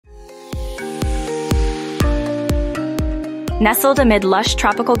Nestled amid lush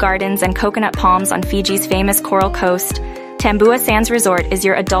tropical gardens and coconut palms on Fiji's famous coral coast, Tambua Sands Resort is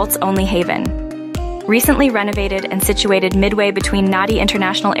your adults-only haven. Recently renovated and situated midway between Nadi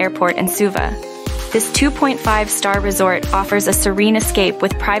International Airport and Suva, this 2.5-star resort offers a serene escape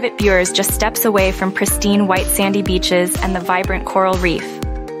with private bureaus just steps away from pristine white sandy beaches and the vibrant coral reef.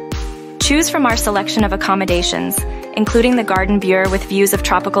 Choose from our selection of accommodations, including the garden bureau with views of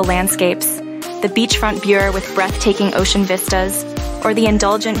tropical landscapes, the beachfront bureau with breathtaking ocean vistas, or the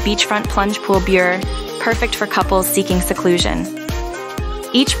indulgent beachfront plunge pool bureau, perfect for couples seeking seclusion.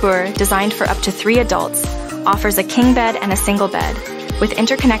 Each bureau, designed for up to 3 adults, offers a king bed and a single bed, with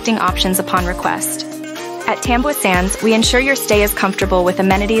interconnecting options upon request. At Tambua Sands, we ensure your stay is comfortable with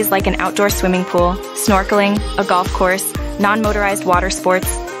amenities like an outdoor swimming pool, snorkeling, a golf course, non-motorized water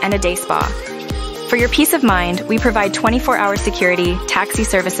sports, and a day spa. For your peace of mind, we provide 24-hour security, taxi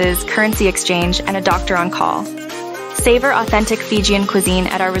services, currency exchange, and a doctor on call. Savor authentic Fijian cuisine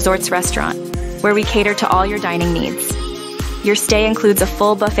at our resort's restaurant, where we cater to all your dining needs. Your stay includes a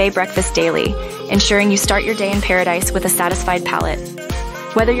full buffet breakfast daily, ensuring you start your day in paradise with a satisfied palate.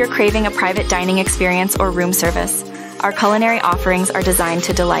 Whether you're craving a private dining experience or room service, our culinary offerings are designed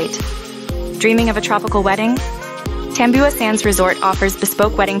to delight. Dreaming of a tropical wedding? Tambua Sands Resort offers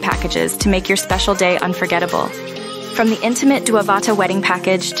bespoke wedding packages to make your special day unforgettable. From the intimate Duavata wedding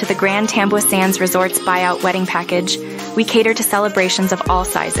package to the grand Tambua Sands Resort's buyout wedding package, we cater to celebrations of all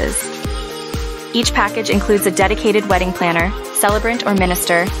sizes. Each package includes a dedicated wedding planner, celebrant or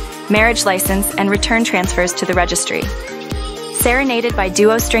minister, marriage license, and return transfers to the registry. Serenaded by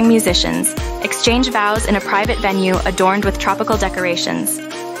duo string musicians, exchange vows in a private venue adorned with tropical decorations.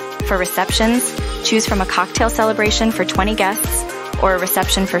 For receptions, choose from a cocktail celebration for 20 guests or a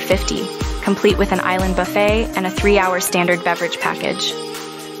reception for 50, complete with an island buffet and a 3-hour standard beverage package.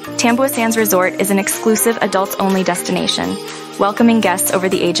 Tambua Sands Resort is an exclusive adults-only destination, welcoming guests over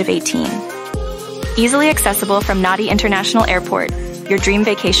the age of 18. Easily accessible from Nadi International Airport, your dream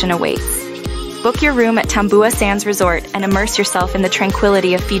vacation awaits. Book your room at Tambua Sands Resort and immerse yourself in the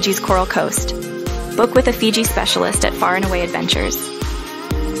tranquility of Fiji's coral coast. Book with a Fiji specialist at Far and Away Adventures.